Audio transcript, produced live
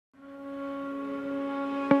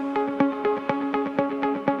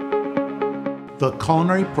The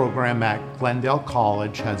culinary program at Glendale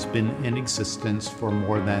College has been in existence for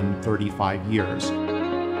more than 35 years.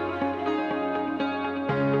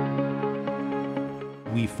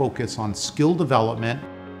 We focus on skill development.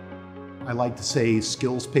 I like to say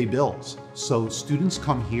skills pay bills. So students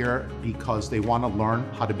come here because they want to learn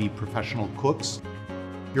how to be professional cooks.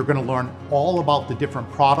 You're going to learn all about the different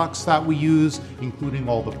products that we use, including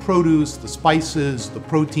all the produce, the spices, the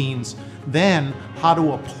proteins, then how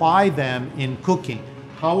to apply them in cooking.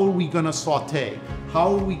 How are we going to saute?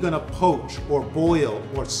 How are we going to poach or boil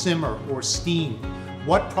or simmer or steam?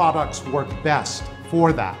 What products work best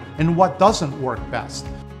for that and what doesn't work best?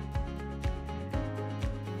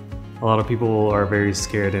 A lot of people are very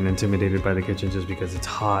scared and intimidated by the kitchen just because it's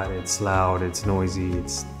hot, it's loud, it's noisy,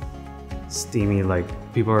 it's steamy, like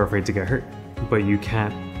people are afraid to get hurt. But you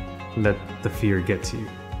can't let the fear get to you.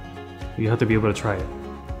 You have to be able to try it.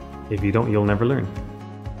 If you don't, you'll never learn.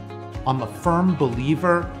 I'm a firm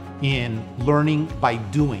believer in learning by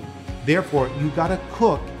doing. Therefore, you gotta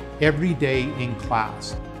cook every day in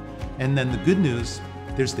class. And then the good news,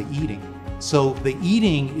 there's the eating. So the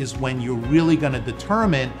eating is when you're really gonna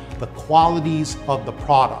determine the qualities of the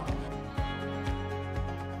product.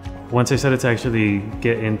 Once I started to actually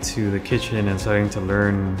get into the kitchen and starting to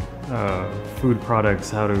learn food products,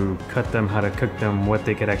 how to cut them, how to cook them, what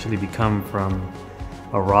they could actually become from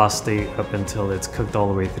a raw state up until it's cooked all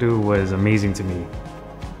the way through was amazing to me.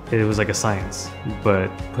 It was like a science, but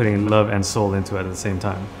putting love and soul into it at the same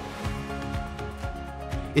time.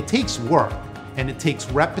 It takes work and it takes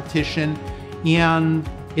repetition and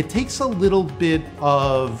it takes a little bit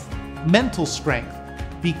of mental strength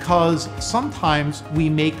because sometimes we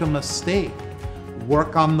make a mistake.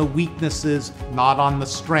 Work on the weaknesses, not on the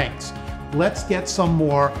strengths. Let's get some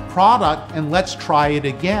more product and let's try it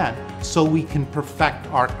again so we can perfect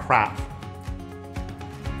our craft.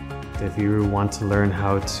 If you want to learn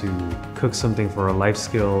how to cook something for a life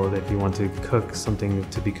skill, if you want to cook something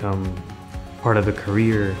to become part of the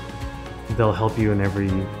career, they'll help you in every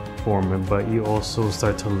form, but you also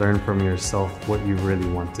start to learn from yourself what you really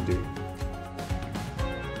want to do.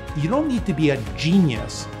 You don't need to be a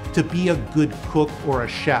genius to be a good cook or a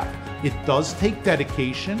chef. It does take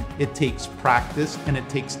dedication, it takes practice, and it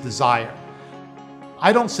takes desire.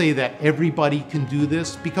 I don't say that everybody can do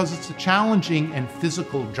this because it's a challenging and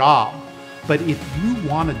physical job, but if you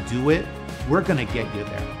want to do it, we're going to get you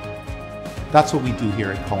there. That's what we do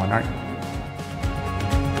here at Culinary.